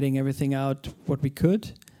getting everything out what we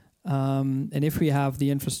could. And if we have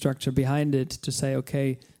the infrastructure behind it to say,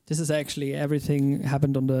 okay, this is actually everything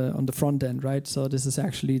happened on the front end, right? So this is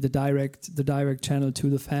actually the direct channel to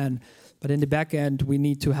the fan. But in the back end, we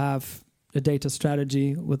need to have a data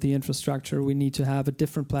strategy with the infrastructure. We need to have a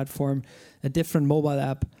different platform, a different mobile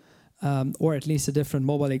app, or at least a different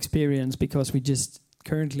mobile experience, because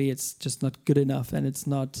currently it's just not good enough and it's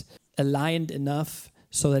not aligned enough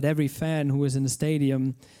so that every fan who is in the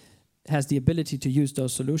stadium has the ability to use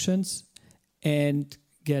those solutions and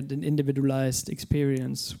get an individualized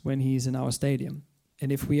experience when he's in our stadium.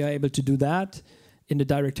 And if we are able to do that in the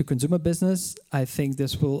direct-to-consumer business, I think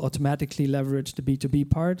this will automatically leverage the B2B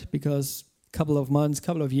part, because couple of months,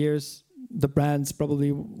 couple of years, the brands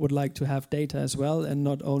probably would like to have data as well and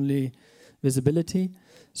not only visibility.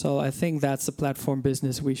 So I think that's the platform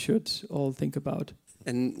business we should all think about.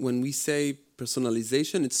 And when we say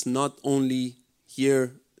personalization, it's not only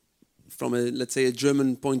here from let's say a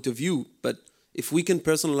German point of view, but if we can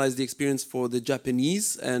personalize the experience for the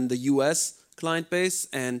Japanese and the US client base,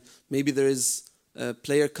 and maybe there is a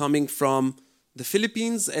player coming from the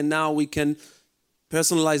Philippines, and now we can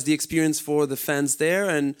personalize the experience for the fans there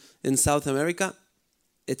and in South America.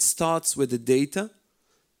 It starts with the data,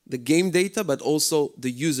 the game data, but also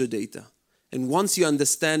the user data. And once you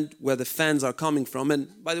understand where the fans are coming from, and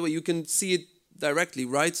by the way, you can see it directly,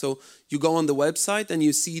 right? So you go on the website and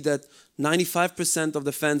you see that 95% of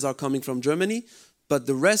the fans are coming from Germany, but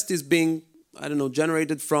the rest is being,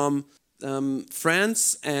 generated from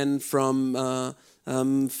France and from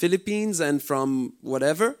Philippines and from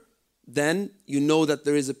whatever. Then you know that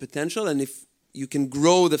there is a potential, and if you can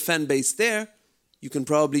grow the fan base there, you can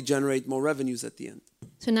probably generate more revenues at the end.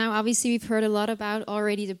 So now obviously we've heard a lot about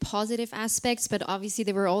already the positive aspects, but obviously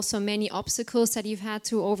there were also many obstacles that you've had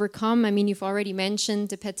to overcome. I mean, you've already mentioned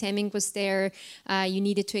the pandemic was there, you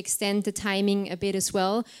needed to extend the timing a bit as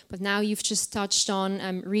well, but now you've just touched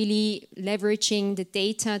on really leveraging the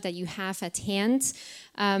data that you have at hand.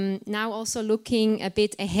 Now also looking a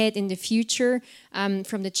bit ahead in the future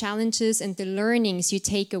from the challenges and the learnings you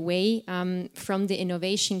take away from the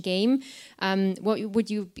innovation game. What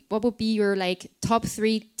would be your top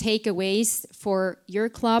 3 takeaways for your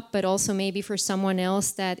club, but also maybe for someone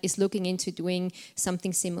else that is looking into doing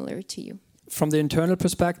something similar to you? From the internal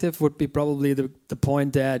perspective would be probably the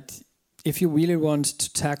point that if you really want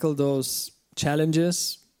to tackle those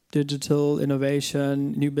challenges, digital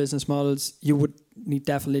innovation, new business models, you would need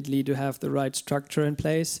definitely to have the right structure in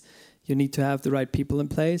place. You need to have the right people in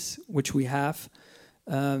place, which we have.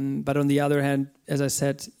 But on the other hand, as I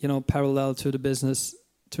said, parallel to the business,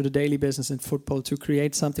 to the daily business in football, to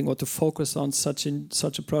create something or to focus on such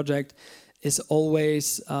a project is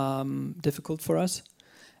always difficult for us.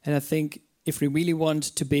 And I think if we really want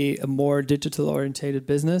to be a more digital-orientated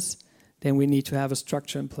business, then we need to have a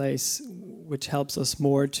structure in place which helps us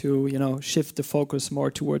more to, shift the focus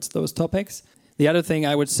more towards those topics. The other thing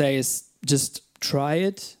I would say is just try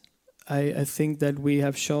it. I think that we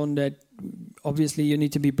have shown that obviously you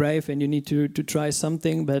need to be brave and you need to try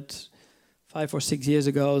something, but 5 or 6 years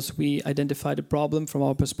ago, we identified a problem from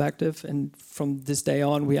our perspective, and from this day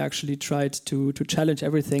on, we actually tried to challenge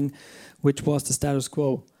everything, which was the status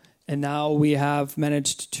quo. And now we have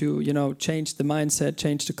managed to, change the mindset,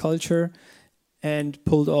 change the culture, and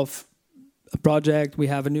pulled off a project. We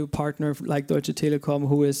have a new partner like Deutsche Telekom,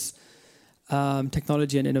 who is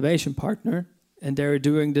technology and innovation partner, and they're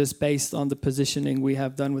doing this based on the positioning we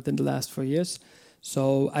have done within the last 4 years.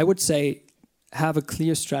 So I would say have a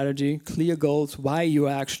clear strategy, clear goals, why you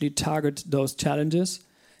actually target those challenges,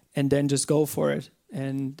 and then just go for it.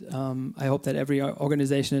 And I hope that every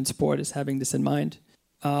organization in sport is having this in mind.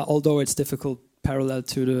 Although it's difficult parallel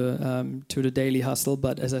to the daily hustle,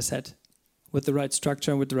 but as I said, with the right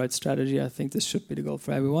structure and with the right strategy, I think this should be the goal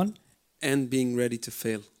for everyone. And being ready to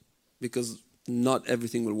fail, because not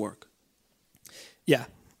everything will work. Yeah,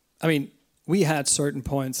 I mean, we had certain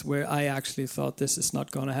points where I actually thought this is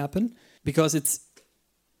not going to happen, because it's,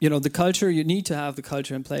 the culture, you need to have the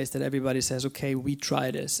culture in place that everybody says, okay, we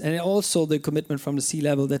try this. And also the commitment from the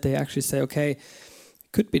C-level that they actually say, okay,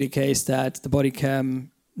 could be the case that the body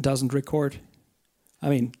cam doesn't record. I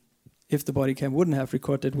mean, if the body cam wouldn't have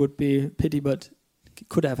recorded, it would be a pity, but it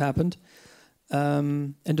could have happened.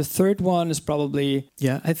 And the third one is probably,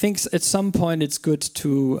 I think at some point it's good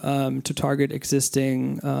to target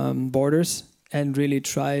existing borders and really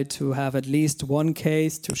try to have at least one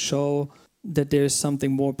case to show that there's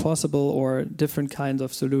something more possible or different kinds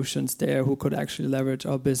of solutions there who could actually leverage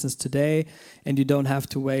our business today, and you don't have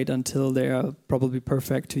to wait until they are probably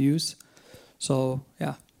perfect to use. So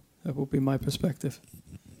yeah, that would be my perspective.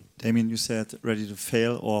 Damien, you said ready to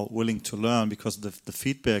fail or willing to learn, because the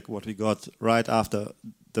feedback what we got right after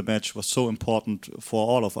the match was so important for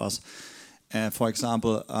all of us. For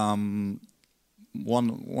example, 1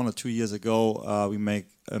 or 2 years ago, we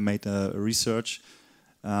made a research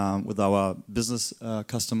with our business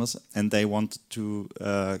customers, and they wanted to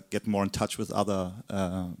get more in touch with other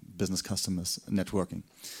business customers, networking.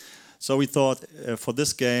 So we thought for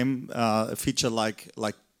this game, a feature like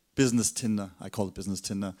Business Tinder, I call it Business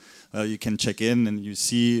Tinder. You can check in and you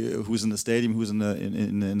see who's in the stadium, who's in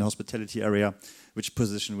the hospitality area, which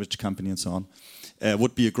position, which company, and so on.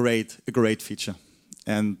 Would be a great feature.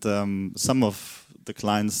 And some of the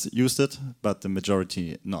clients used it, but the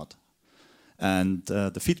majority not. And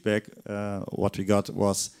the feedback what we got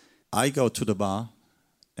was, I go to the bar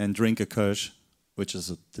and drink a Kölsch, which is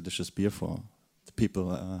a delicious beer for the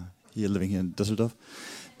people here living here in Düsseldorf.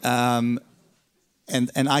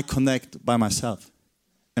 And I connect by myself.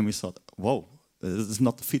 And we thought, whoa, this is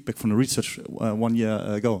not the feedback from the research 1 year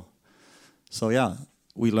ago. So yeah,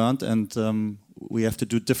 we learned, and we have to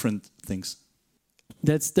do different things.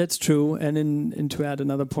 That's true. And to add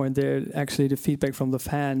another point there, actually the feedback from the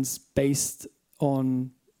fans based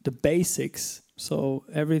on the basics. So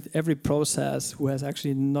every process who has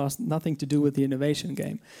actually nothing to do with the innovation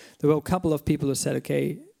game. There were a couple of people who said,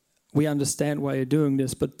 okay, we understand why you're doing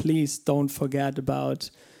this, but please don't forget about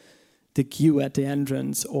the queue at the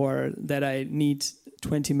entrance, or that I need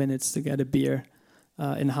 20 minutes to get a beer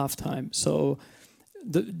in halftime. So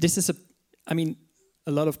this is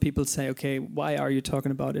a lot of people say, okay, why are you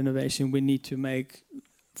talking about innovation? We need to make,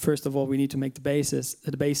 first of all, we need to make the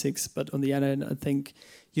basics, but on the other hand, I think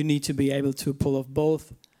you need to be able to pull off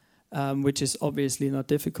both, which is obviously not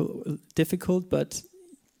difficult, but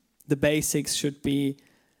the basics should be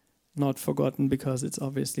not forgotten, because it's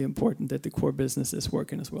obviously important that the core business is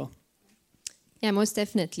working as well. Yeah, most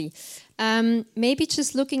definitely. Maybe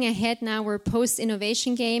just looking ahead now, we're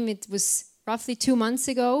post-innovation game. It was roughly 2 months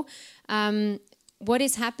ago. What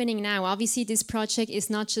is happening now? Obviously, this project is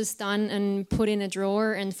not just done and put in a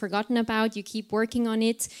drawer and forgotten about. You keep working on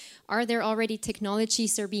it. Are there already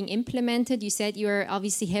technologies that are being implemented? You said you are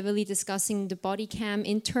obviously heavily discussing the body cam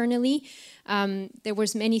internally. There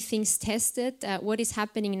was many things tested. What is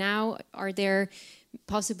happening now? Are there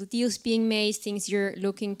possible deals being made, things you're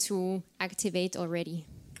looking to activate already?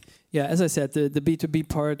 Yeah, as I said, the B2B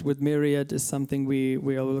part with Myriad is something we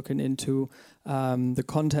are looking into. The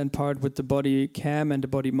content part with the body cam and the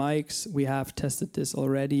body mics, we have tested this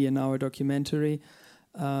already in our documentary.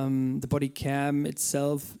 The body cam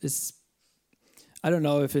itself is, I don't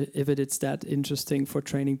know if it's that interesting for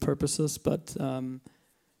training purposes, but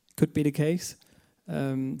could be the case.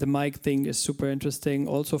 The mic thing is super interesting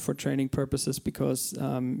also for training purposes, because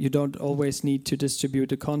you don't always need to distribute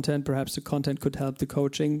the content. Perhaps the content could help the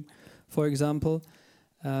coaching, for example.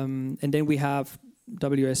 And then we have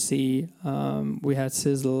WSC, we had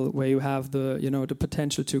Sizzle, where you have the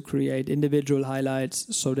potential to create individual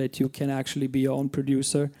highlights so that you can actually be your own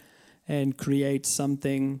producer and create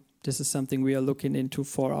something. This is something we are looking into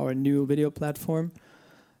for our new video platform.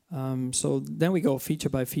 So then we go feature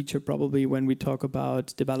by feature, probably when we talk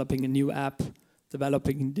about developing a new app,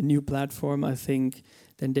 developing the new platform. I think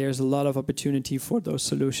then there's a lot of opportunity for those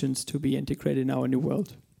solutions to be integrated in our new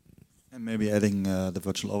world. And maybe adding the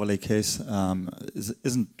virtual overlay case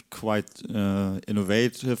isn't quite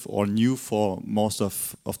innovative or new for most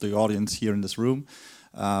of the audience here in this room,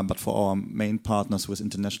 but for our main partners with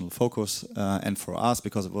international focus, and for us,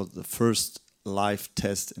 because it was the first live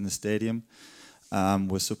test in the stadium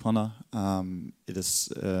with Supana, it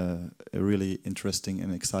is a really interesting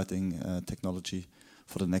and exciting technology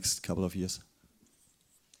for the next couple of years.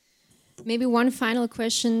 Maybe one final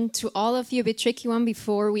question to all of you, a bit tricky one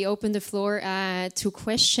before we open the floor to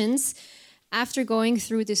questions. After going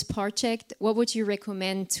through this project, what would you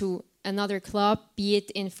recommend to another club, be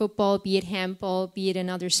it in football, be it handball, be it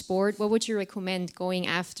another sport? What would you recommend going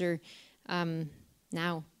after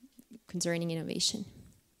now concerning innovation?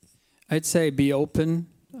 I'd say be open,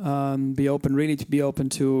 really to be open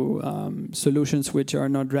to solutions which are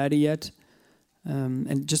not ready yet.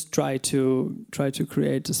 And just try to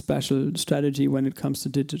create a special strategy when it comes to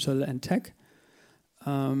digital and tech.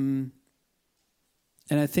 And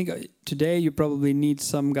I think today you probably need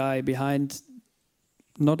some guy behind,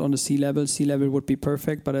 not on the C-level. C-level would be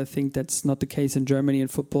perfect, but I think that's not the case in Germany in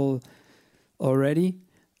football already.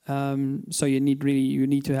 So you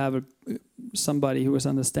need to have somebody who is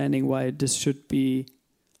understanding why this should be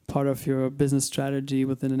part of your business strategy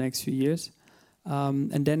within the next few years.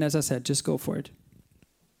 And then, as I said, just go for it.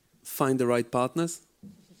 Find the right partners.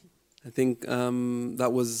 I think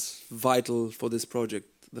that was vital for this project.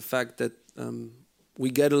 The fact that we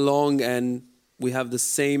get along and we have the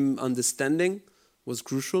same understanding was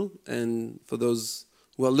crucial. And for those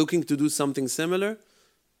who are looking to do something similar,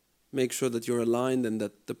 make sure that you're aligned and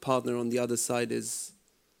that the partner on the other side is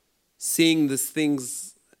seeing these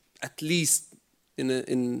things at least in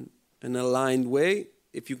an aligned way.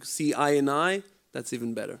 If you see eye in eye, that's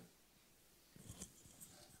even better.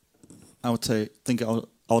 I would say think out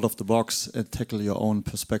of the box and tackle your own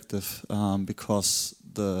perspective, because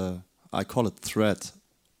I call it threat,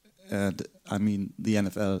 and I mean the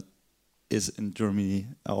NFL is in Germany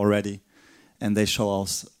already, and they show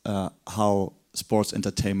us how sports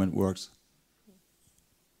entertainment works.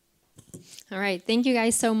 All right, thank you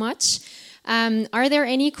guys so much. Are there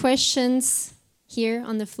any questions here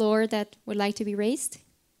on the floor that would like to be raised?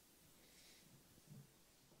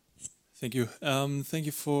 Thank you. Thank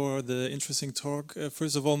you for the interesting talk.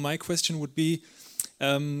 First of all, my question would be,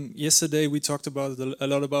 yesterday we talked about a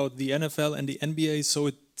lot about the NFL and the NBA, so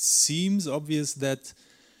it seems obvious that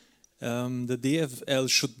the DFL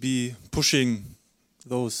should be pushing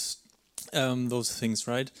those things,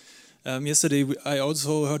 right? Yesterday I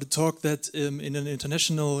also heard a talk that in an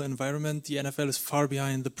international environment, the NFL is far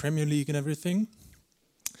behind the Premier League and everything.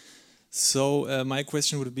 So my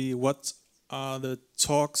question would be, what are the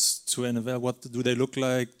talks to NFL? What do they look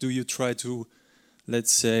like? Do you try to,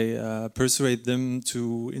 let's say, persuade them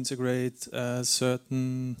to integrate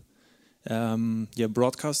certain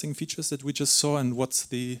broadcasting features that we just saw? And what's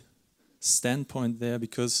the standpoint there?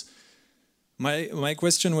 Because my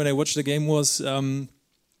question when I watched the game was,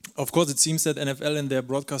 of course, it seems that NFL and their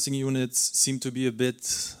broadcasting units seem to be a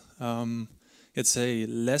bit, let's say,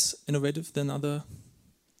 less innovative than other.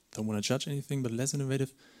 Don't want to judge anything, but less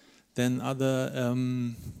innovative than other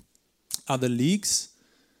leagues.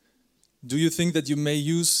 Do you think that you may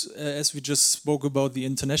use, as we just spoke about the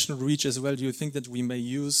international reach as well, do you think that we may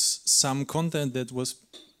use some content that was,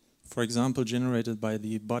 for example, generated by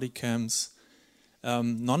the body cams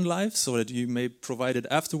non-live, so that you may provide it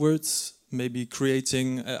afterwards, maybe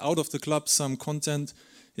creating out of the club some content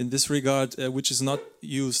in this regard, which is not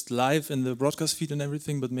used live in the broadcast feed and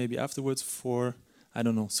everything, but maybe afterwards for, I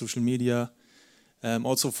don't know, social media,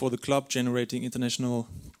 also for the club generating international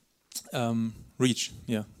reach.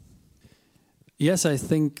 Yeah. Yes, I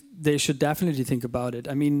think they should definitely think about it.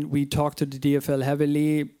 I mean, we talked to the DFL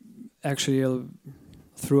heavily, actually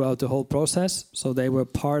throughout the whole process. So they were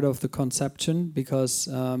part of the conception, because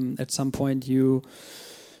at some point you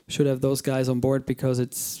should have those guys on board, because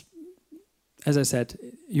it's, as I said,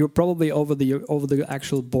 you're probably over the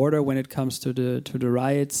actual border when it comes to the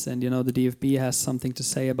riots, and the DFB has something to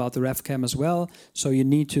say about the ref cam as well. So you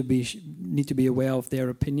need to be aware of their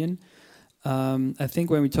opinion. I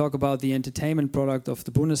think when we talk about the entertainment product of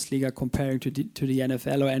the Bundesliga comparing to the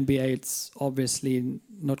NFL or NBA, it's obviously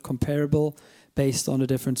not comparable based on a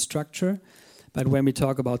different structure. But when we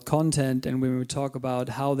talk about content and when we talk about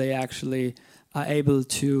how they actually are able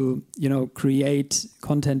to, create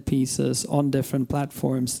content pieces on different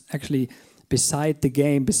platforms, actually beside the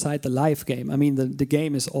game, beside the live game. I mean, the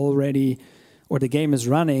game is already, or the game is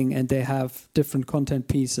running, and they have different content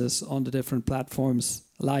pieces on the different platforms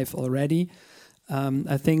live already.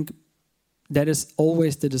 I think that is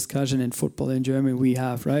always the discussion in football in Germany we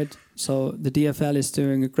have, right? So the DFL is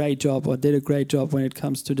doing a great job, or did a great job when it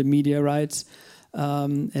comes to the media rights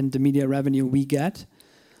and the media revenue we get.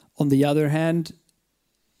 On the other hand,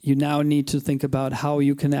 you now need to think about how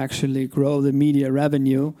you can actually grow the media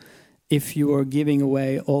revenue if you are giving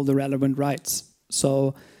away all the relevant rights.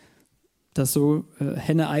 So das so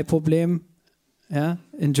Henne-Ei-Problem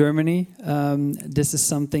in Germany. This is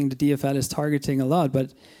something the DFL is targeting a lot,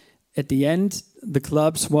 but at the end, the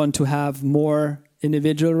clubs want to have more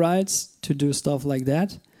individual rights to do stuff like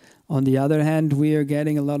that. On the other hand, we are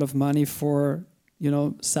getting a lot of money for,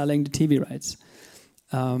 selling the TV rights.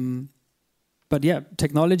 But yeah,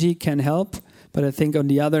 technology can help. But I think on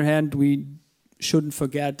the other hand, we shouldn't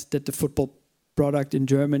forget that the football product in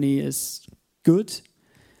Germany is good.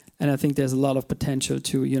 And I think there's a lot of potential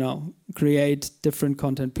to, create different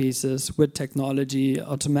content pieces with technology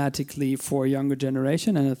automatically for a younger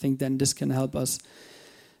generation. And I think then this can help us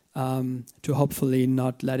to hopefully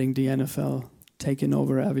not letting the NFL taking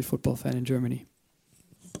over every football fan in Germany.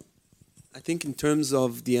 I think in terms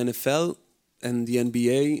of the NFL and the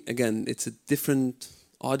NBA, again, it's a different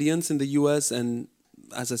audience in the US, and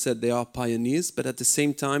as I said, they are pioneers, but at the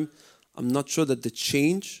same time, I'm not sure that the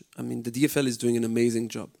change, the DFL is doing an amazing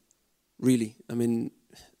job, really.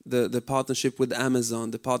 The partnership with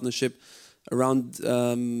Amazon, the partnership around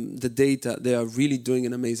the data, they are really doing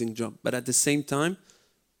an amazing job. But at the same time,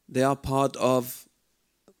 they are part of,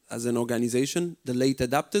 as an organization, the late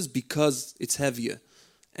adapters because it's heavier.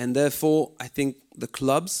 And therefore, I think the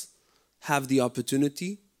clubs have the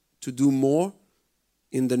opportunity to do more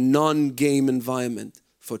in the non-game environment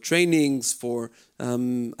for trainings, for,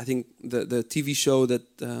 I think the TV show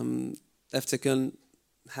that FC Köln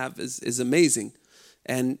have is amazing.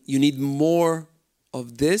 And you need more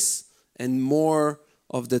of this and more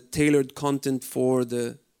of the tailored content for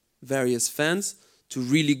the various fans to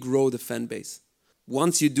really grow the fan base.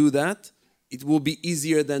 Once you do that, it will be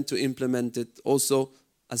easier then to implement it also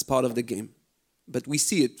as part of the game. But we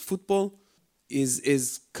see it. Football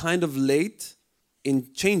is kind of late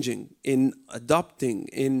in changing, in adopting,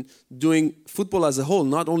 in doing football as a whole,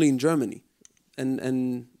 not only in Germany.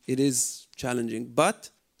 And it is challenging. But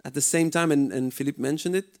at the same time, and Philipp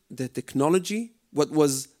mentioned it, the technology, what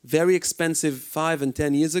was very expensive 5 and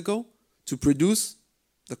 10 years ago to produce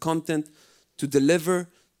the content, to deliver,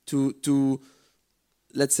 to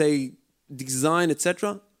let's say, design,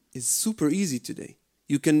 etc., is super easy today.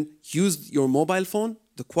 You can use your mobile phone,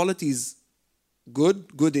 the quality is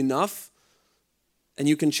good enough, and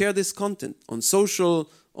you can share this content on social,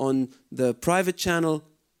 on the private channel,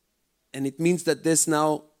 and it means that this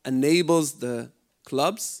now enables the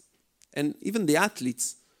clubs and even the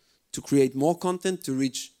athletes to create more content, to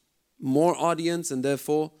reach more audience, and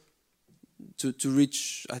therefore to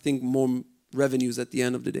reach, I think, more revenues at the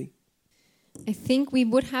end of the day. I think we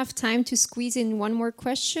would have time to squeeze in one more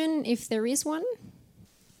question, if there is one.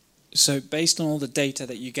 So based on all the data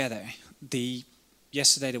that you gather,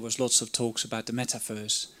 yesterday there was lots of talks about the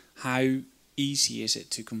metaverse. How easy is it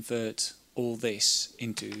to convert all this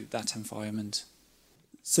into that environment?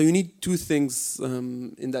 So you need two things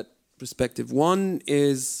in that perspective. One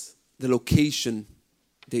is the location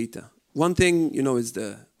data. One thing, is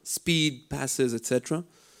the speed, passes, etc.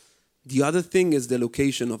 The other thing is the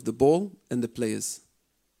location of the ball and the players.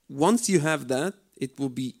 Once you have that, it will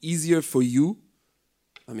be easier for you,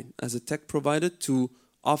 as a tech provider, to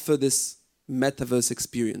offer this metaverse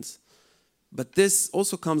experience. But this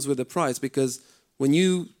also comes with a price, because when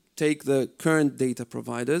you take the current data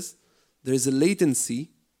providers, there is a latency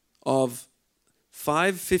of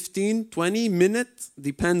 5, 15, 20 minutes,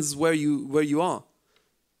 depends where you are.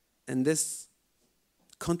 And this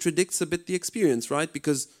contradicts a bit the experience, right?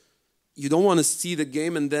 Because you don't want to see the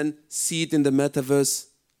game and then see it in the metaverse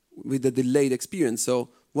with a delayed experience. So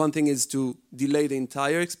one thing is to delay the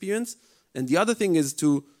entire experience, and the other thing is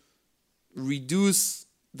to reduce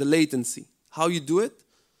the latency. How you do it?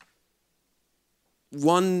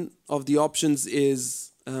 One of the options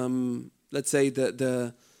is, let's say,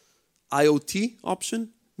 the IoT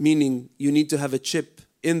option, meaning you need to have a chip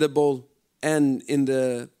in the ball and in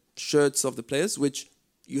the shirts of the players, which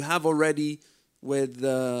you have already with,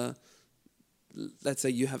 let's say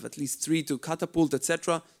you have at least 3 to Catapult,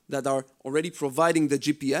 etc., that are already providing the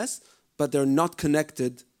GPS, but they're not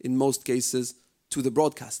connected in most cases to the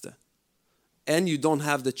broadcaster. And you don't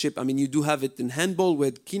have the chip. You do have it in handball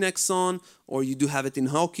with Kinexon, or you do have it in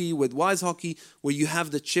hockey with Wise Hockey, where you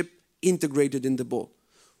have the chip integrated in the ball.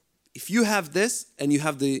 If you have this and you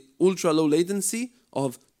have the ultra low latency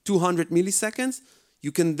of 200 milliseconds,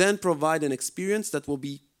 you can then provide an experience that will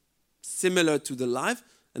be similar to the live.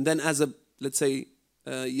 And then as a, let's say,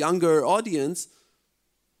 younger audience,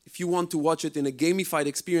 if you want to watch it in a gamified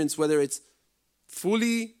experience, whether it's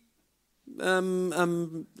fully,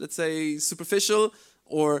 let's say, superficial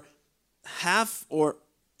or half, or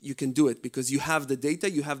you can do it because you have the data,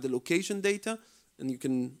 you have the location data, and you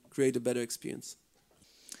can create a better experience.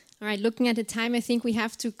 All right, looking at the time, I think we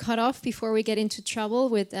have to cut off before we get into trouble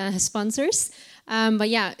with sponsors. But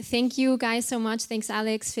yeah, thank you guys so much. Thanks,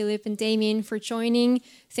 Alex, Philipp, and Damien for joining.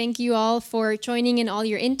 Thank you all for joining and all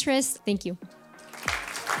your interest. Thank you.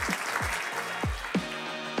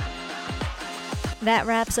 That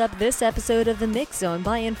wraps up this episode of The Mix Zone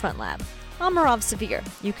by Infront Lab. I'm Marav Severe.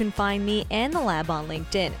 You can find me and the lab on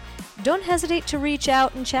LinkedIn. Don't hesitate to reach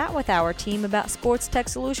out and chat with our team about sports tech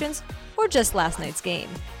solutions or just last night's game.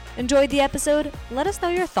 Enjoyed the episode? Let us know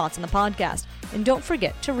your thoughts on the podcast, and don't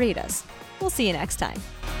forget to rate us. We'll see you next time.